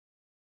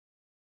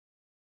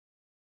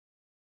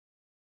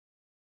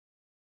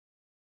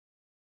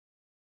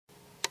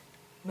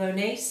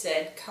Monet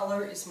said,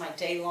 "Color is my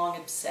day-long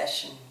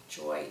obsession,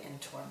 joy and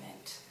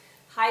torment."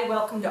 Hi,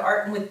 welcome to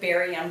Artin with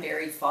Barrie. I'm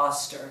Barrie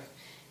Foster.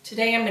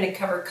 Today I'm going to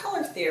cover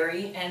color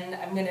theory, and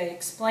I'm going to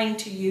explain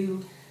to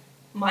you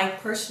my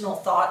personal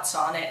thoughts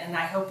on it, and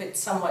I hope it's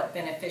somewhat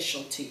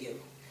beneficial to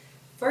you.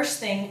 First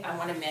thing I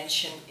want to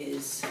mention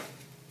is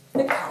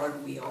the color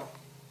wheel.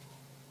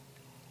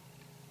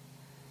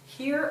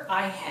 Here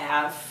I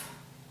have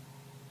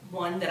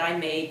one that I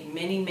made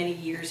many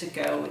years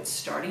ago. It's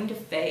starting to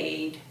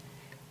fade.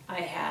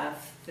 I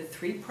have the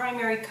three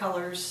primary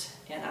colors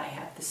and I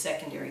have the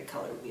secondary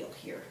color wheel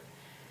here.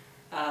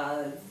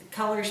 The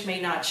colors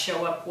may not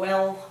show up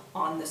well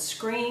on the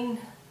screen.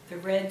 The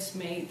red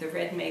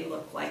may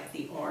look like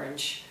the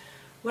orange.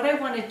 What I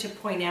wanted to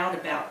point out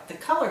about the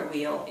color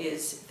wheel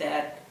is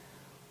that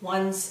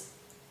ones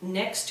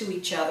next to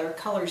each other,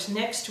 colors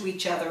next to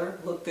each other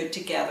look good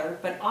together,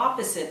 but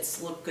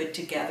opposites look good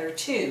together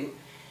too.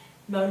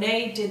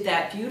 Monet did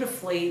that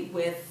beautifully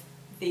with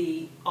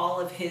all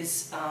of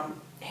his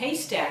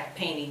haystack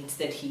paintings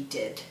that he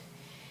did.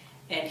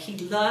 And he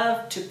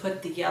loved to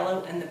put the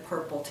yellow and the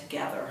purple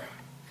together.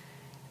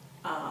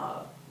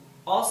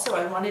 Also,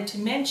 I wanted to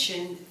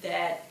mention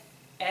that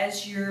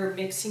as you're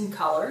mixing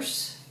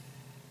colors,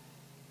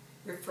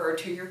 refer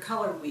to your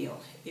color wheel.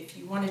 If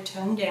you want to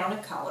tone down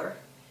a color,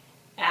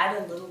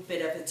 add a little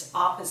bit of its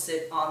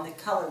opposite on the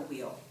color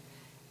wheel.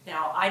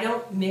 Now, I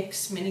don't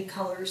mix many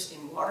colors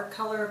in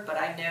watercolor, but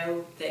I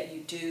know that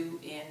you do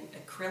in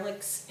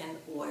acrylics and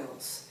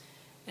oils,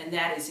 and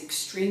that is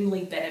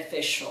extremely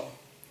beneficial.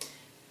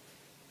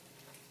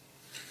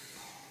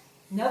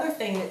 Another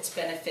thing that's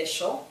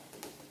beneficial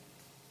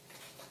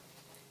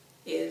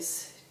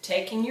is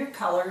taking your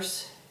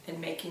colors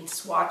and making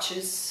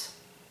swatches.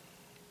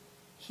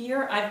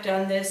 Here I've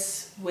done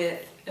this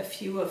with a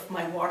few of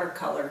my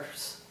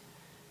watercolors,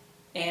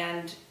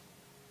 and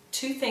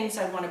two things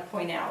I want to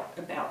point out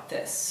about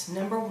this.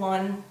 Number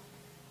one,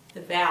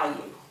 the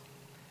value.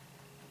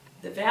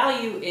 The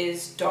value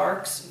is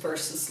darks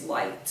versus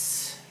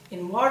lights.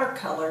 In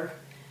watercolor,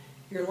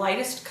 your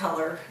lightest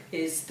color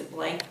is the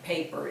blank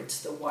paper, it's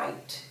the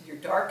white. Your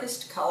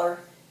darkest color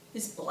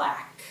is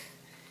black.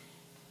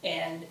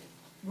 And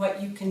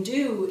what you can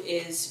do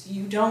is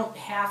you don't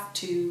have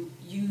to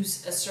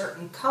use a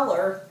certain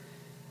color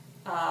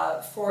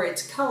for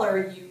its color,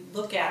 you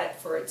look at it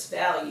for its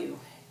value.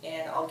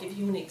 And I'll give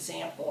you an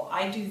example.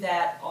 I do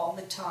that all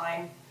the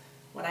time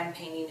when I'm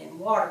painting in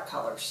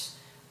watercolors.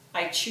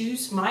 I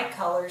choose my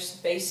colors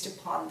based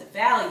upon the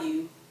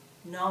value,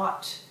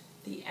 not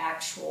the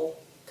actual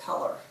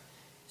color.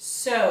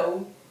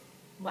 So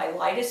my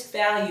lightest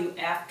value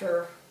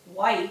after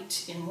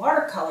white in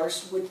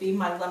watercolors would be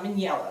my lemon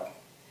yellow.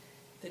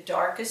 The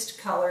darkest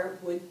color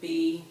would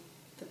be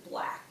the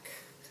black.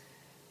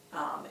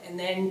 And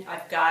then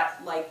I've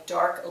got like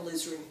dark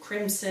alizarin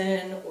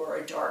crimson or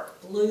a dark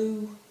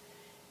blue,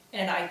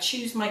 and I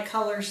choose my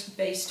colors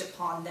based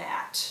upon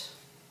that.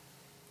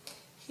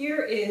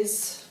 Here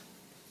is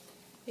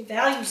a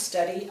value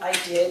study I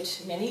did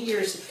many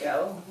years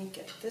ago. Let me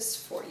get this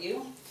for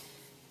you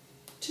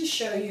to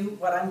show you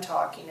what I'm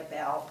talking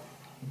about.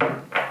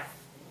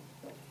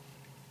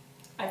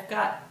 I've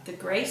got the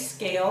gray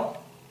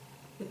scale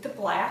with the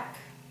black,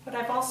 but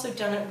I've also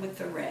done it with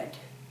the red.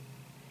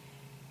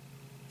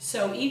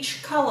 So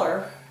each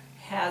color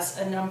has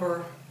a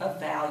number of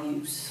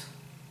values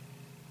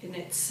in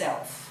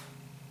itself.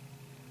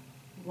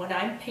 When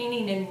I'm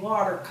painting in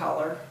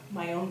watercolor,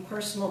 my own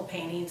personal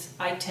paintings,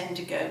 I tend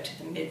to go to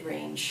the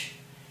mid-range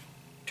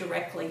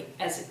directly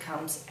as it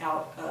comes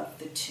out of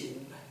the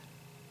tube.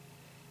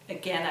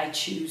 Again, I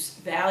choose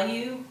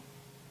value,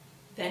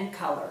 then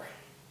color.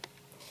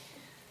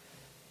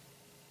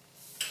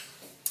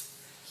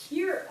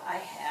 Here I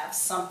have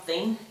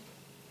something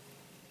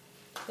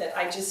that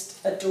I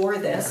just adore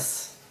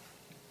this.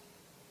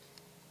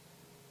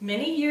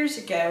 Many years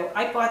ago,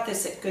 I bought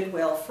this at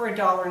Goodwill for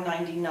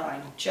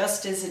 $1.99,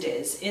 just as it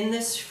is, in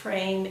this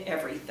frame,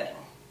 everything.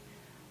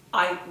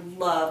 I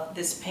love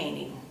this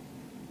painting.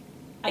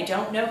 I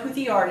don't know who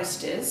the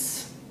artist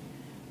is,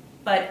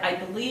 but I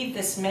believe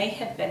this may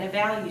have been a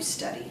value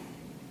study.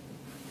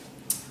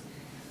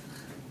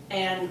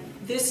 And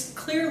this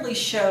clearly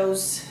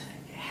shows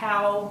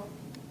how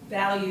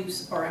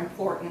values are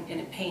important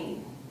in a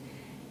painting.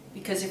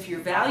 Because if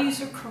your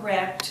values are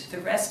correct, the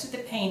rest of the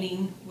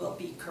painting will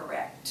be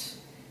correct.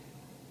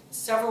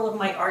 Several of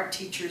my art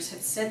teachers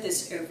have said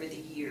this over the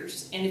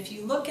years, and if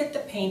you look at the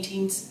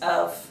paintings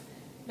of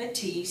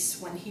Matisse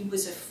when he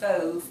was a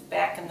fauve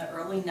back in the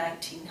early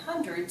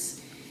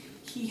 1900s,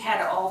 he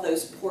had all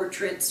those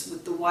portraits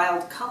with the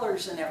wild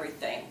colors and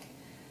everything.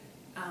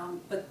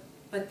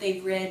 But they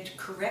read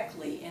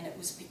correctly, and it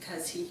was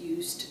because he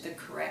used the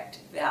correct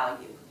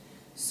value.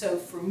 So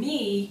for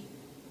me,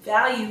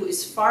 value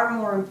is far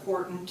more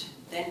important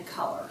than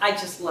color. I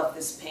just love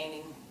this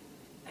painting.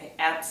 I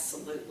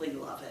absolutely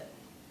love it.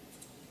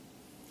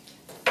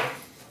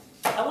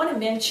 I want to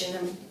mention,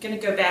 I'm going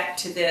to go back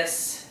to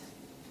this,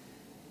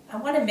 I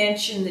want to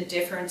mention the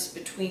difference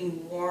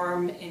between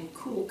warm and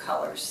cool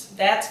colors.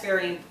 That's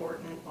very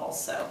important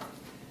also.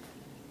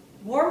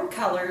 Warm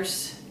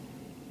colors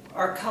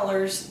are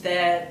colors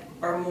that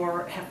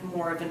have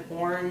more of an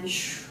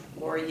orange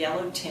or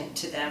yellow tint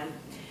to them,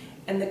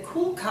 and the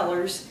cool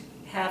colors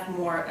have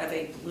more of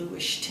a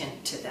bluish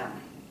tint to them.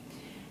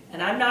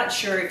 And I'm not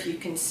sure if you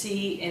can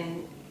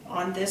see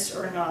on this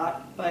or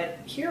not, but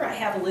here I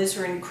have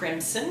alizarin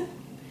crimson,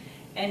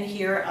 and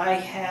here I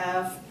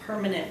have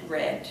permanent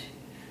red.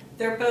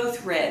 They're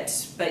both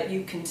reds, but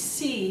you can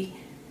see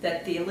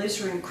that the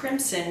alizarin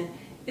crimson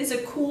is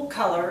a cool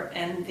color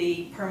and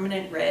the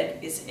permanent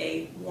red is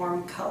a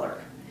warm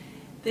color.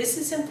 This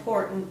is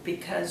important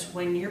because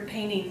when you're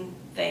painting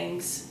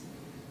things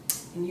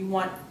and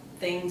you're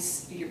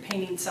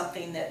painting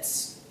something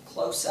that's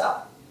close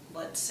up,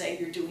 let's say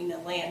you're doing a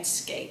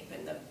landscape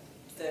and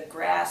the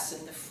grass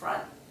in the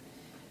front,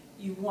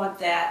 you want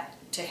that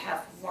to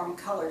have warm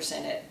colors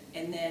in it.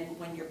 And then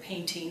when you're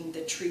painting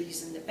the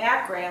trees in the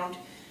background,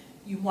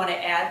 you want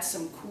to add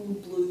some cool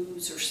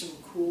blues or some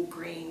cool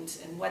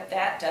greens, and what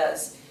that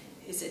does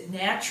is it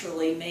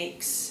naturally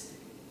makes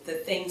the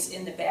things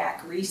in the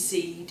back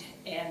recede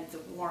and the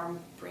warm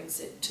brings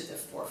it to the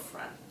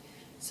forefront.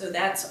 So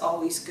that's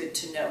always good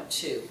to know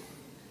too.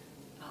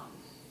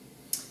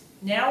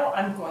 Now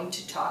I'm going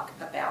to talk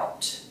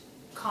about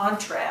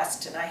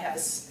contrast, and I have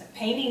a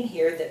painting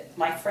here that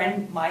my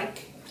friend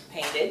Mike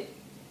painted.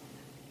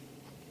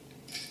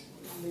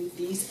 Move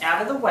these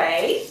out of the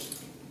way.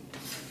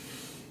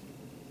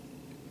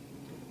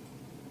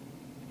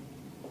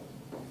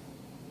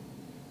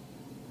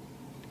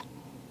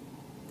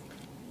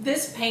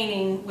 This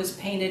painting was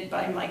painted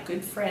by my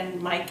good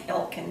friend Mike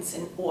Elkins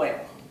in oil.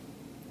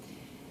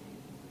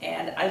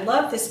 And I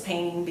love this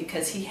painting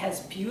because he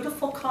has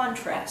beautiful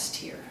contrast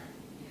here.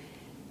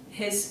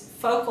 His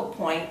focal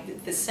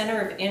point, the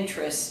center of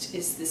interest,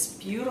 is this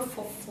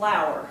beautiful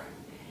flower,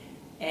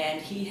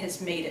 and he has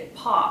made it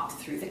pop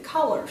through the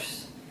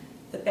colors.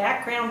 The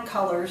background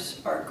colors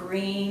are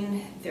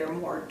green, they're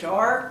more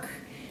dark.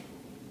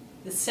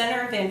 The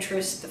center of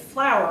interest, the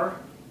flower,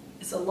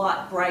 is a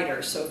lot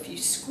brighter. So if you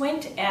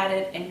squint at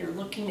it and you're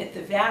looking at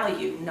the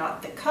value,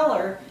 not the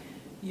color,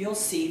 you'll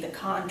see the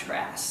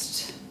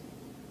contrast.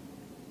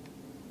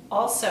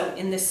 Also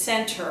in the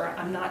center,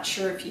 I'm not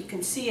sure if you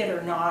can see it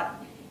or not,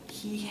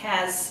 he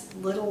has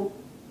little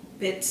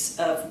bits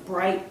of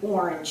bright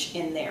orange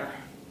in there.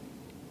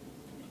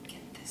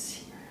 Get this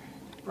here,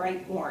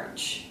 bright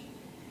orange.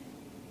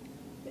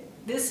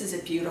 This is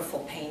a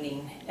beautiful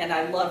painting, and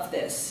I love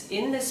this.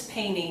 In this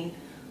painting,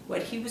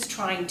 what he was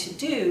trying to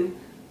do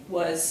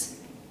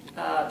was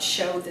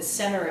show the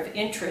center of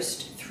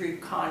interest through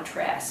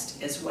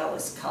contrast as well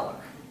as color.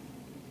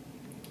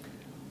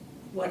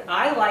 What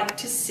I like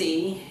to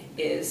see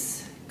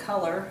is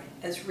color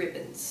as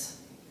ribbons.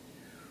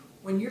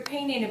 When you're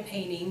painting a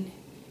painting,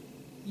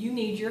 you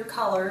need your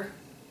color,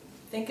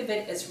 think of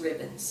it as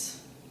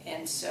ribbons.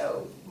 And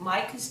so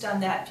Mike has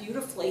done that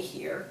beautifully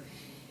here.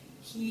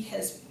 He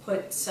has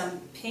put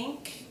some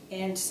pink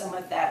and some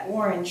of that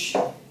orange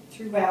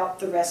throughout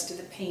the rest of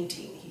the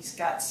painting. He's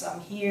got some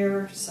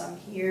here,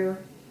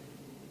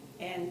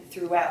 and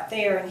throughout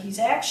there. And he's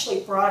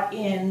actually brought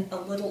in a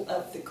little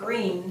of the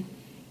green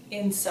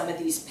in some of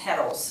these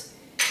petals.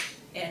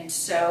 And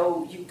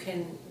so you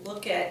can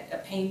look at a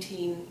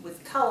painting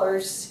with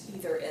colors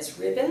either as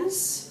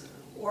ribbons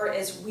or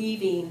as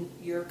weaving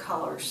your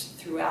colors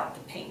throughout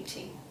the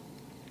painting.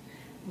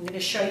 I'm going to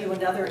show you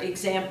another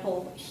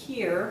example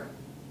here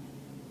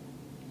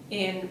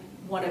in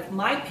one of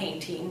my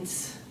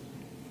paintings.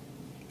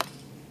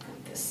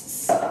 Put this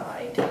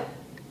aside.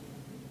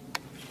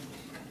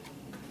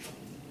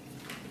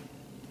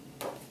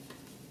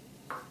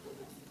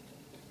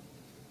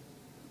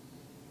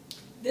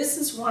 This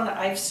is one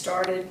I've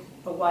started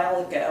a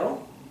while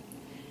ago,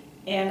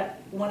 and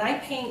when I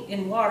paint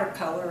in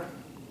watercolor,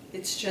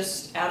 it's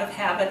just out of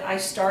habit. I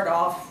start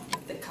off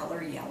with the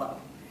color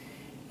yellow.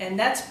 And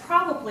that's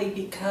probably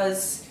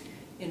because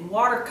in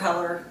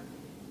watercolor,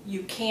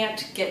 you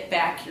can't get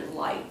back your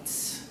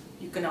lights.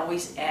 You can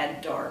always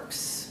add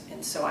darks.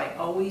 And so I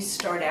always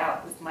start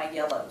out with my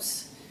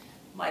yellows,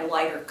 my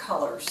lighter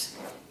colors,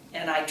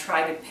 and I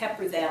try to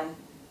pepper them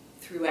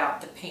throughout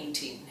the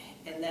painting.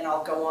 And then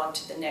I'll go on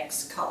to the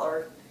next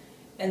color,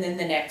 and then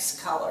the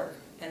next color.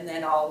 And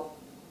then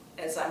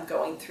as I'm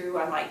going through,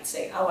 I might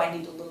say, oh, I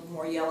need a little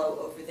more yellow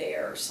over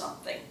there or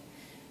something.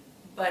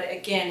 But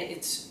again,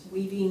 it's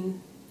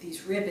weaving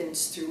these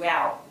ribbons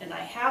throughout. And I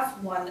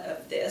have one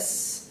of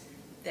this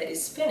that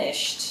is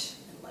finished.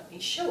 And let me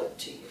show it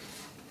to you.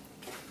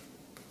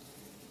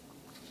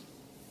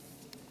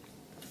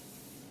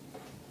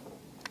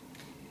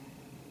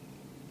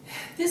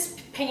 This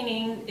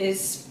painting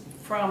is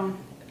from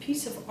a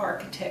piece of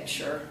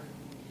architecture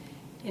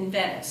in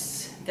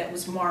Venice that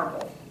was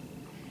marble.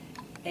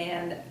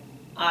 And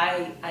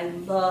I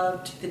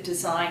loved the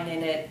design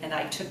in it, and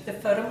I took the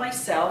photo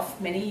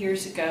myself many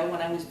years ago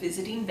when I was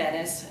visiting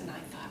Venice, and I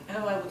thought,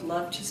 oh, I would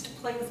love just to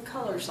play with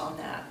colors on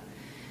that.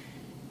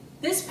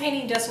 This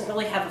painting doesn't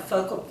really have a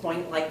focal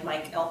point like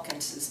Mike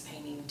Elkins's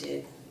painting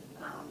did.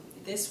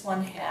 This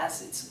one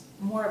it's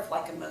more of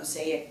like a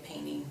mosaic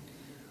painting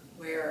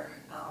where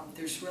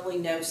there's really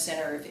no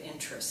center of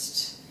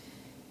interest.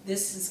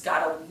 This has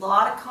got a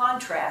lot of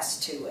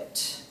contrast to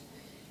it.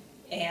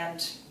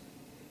 And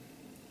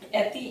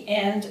at the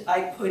end,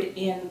 I put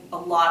in a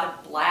lot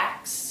of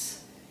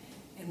blacks.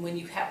 And when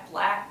you have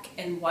black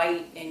and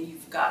white and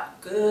you've got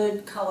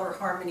good color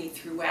harmony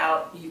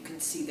throughout, you can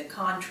see the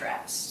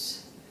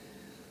contrast.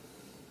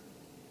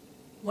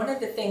 One of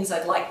the things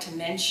I'd like to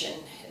mention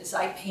is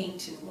I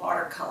paint in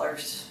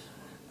watercolors.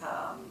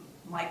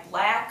 My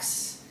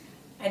blacks,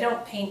 I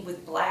don't paint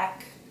with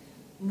black.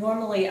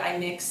 Normally I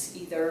mix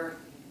either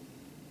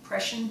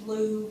Prussian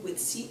blue with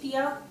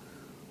sepia,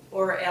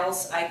 or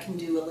else I can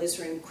do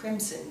alizarin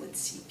crimson with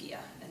sepia,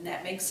 and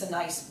that makes a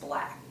nice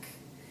black.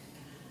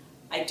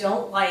 I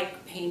don't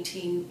like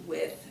painting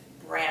with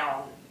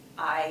brown.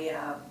 I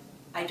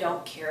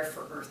don't care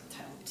for earth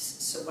tones.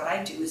 So what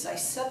I do is I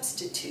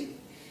substitute.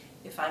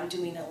 If I'm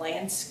doing a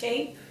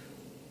landscape,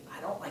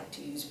 I don't like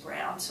to use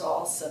brown, so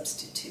I'll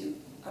substitute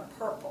a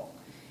purple.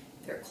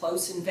 They're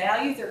close in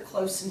value, they're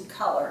close in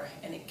color,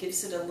 and it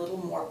gives it a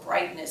little more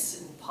brightness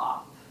and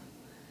pop.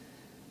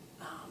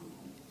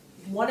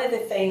 One of the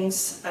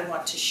things I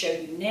want to show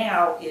you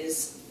now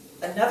is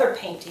another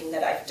painting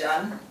that I've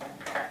done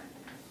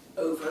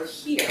over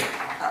here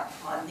up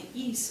on the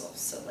easel.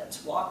 So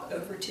let's walk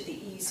over to the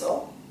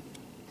easel.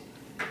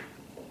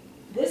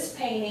 This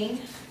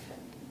painting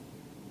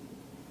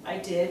I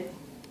did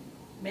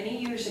many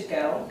years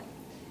ago.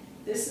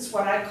 This is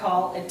what I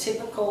call a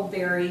typical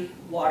Barrie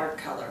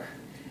watercolor.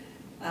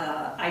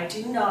 I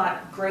do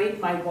not grade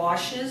my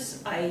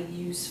washes. I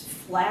use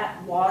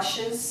flat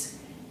washes,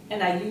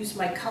 and I use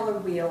my color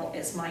wheel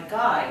as my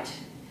guide.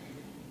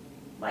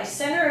 My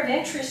center of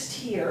interest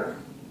here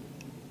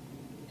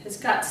has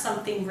got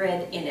something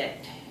red in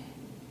it,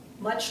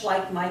 much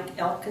like Mike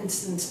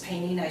Elkinson's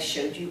painting I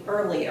showed you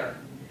earlier.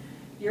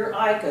 Your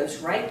eye goes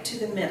right to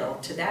the middle,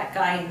 to that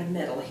guy in the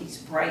middle. He's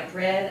bright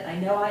red. I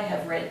know I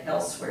have red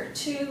elsewhere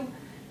too,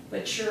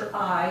 but your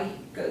eye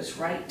goes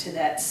right to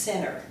that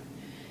center.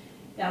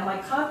 Now my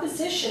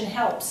composition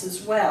helps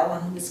as well,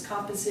 and this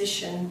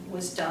composition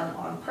was done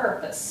on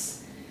purpose.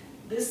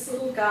 This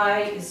little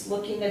guy is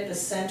looking at the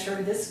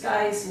center, this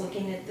guy is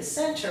looking at the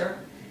center,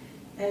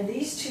 and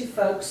these two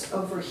folks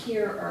over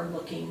here are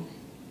looking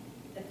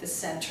at the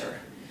center.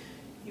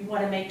 You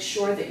want to make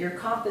sure that your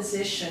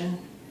composition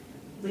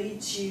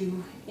leads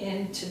you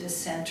into the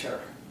center,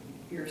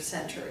 your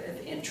center of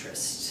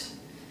interest.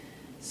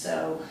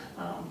 So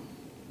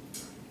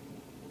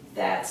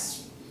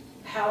that's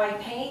how I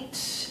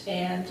paint,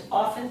 and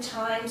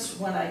oftentimes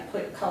when I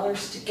put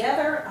colors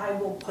together, I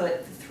will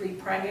put the three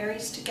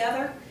primaries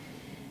together.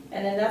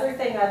 And another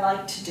thing I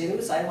like to do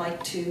is I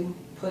like to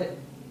put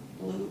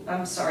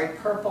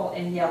purple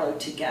and yellow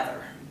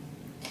together.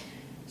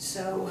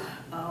 So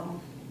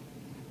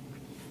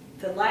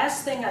the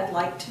last thing I'd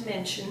like to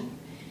mention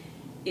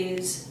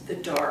is the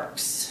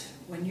darks.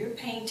 When you're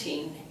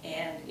painting,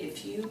 and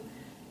if you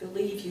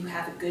believe you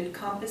have a good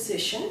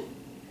composition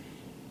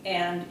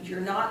and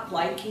you're not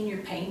liking your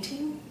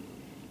painting,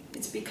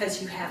 it's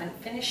because you haven't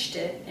finished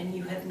it and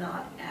you have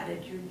not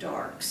added your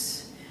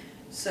darks.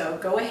 So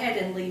go ahead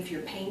and leave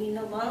your painting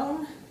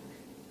alone.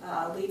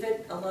 Leave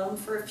it alone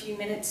for a few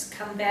minutes,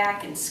 come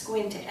back and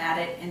squint at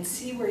it and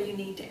see where you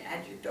need to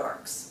add your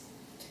darks.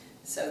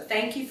 So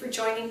thank you for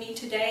joining me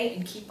today,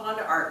 and keep on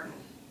to Artin.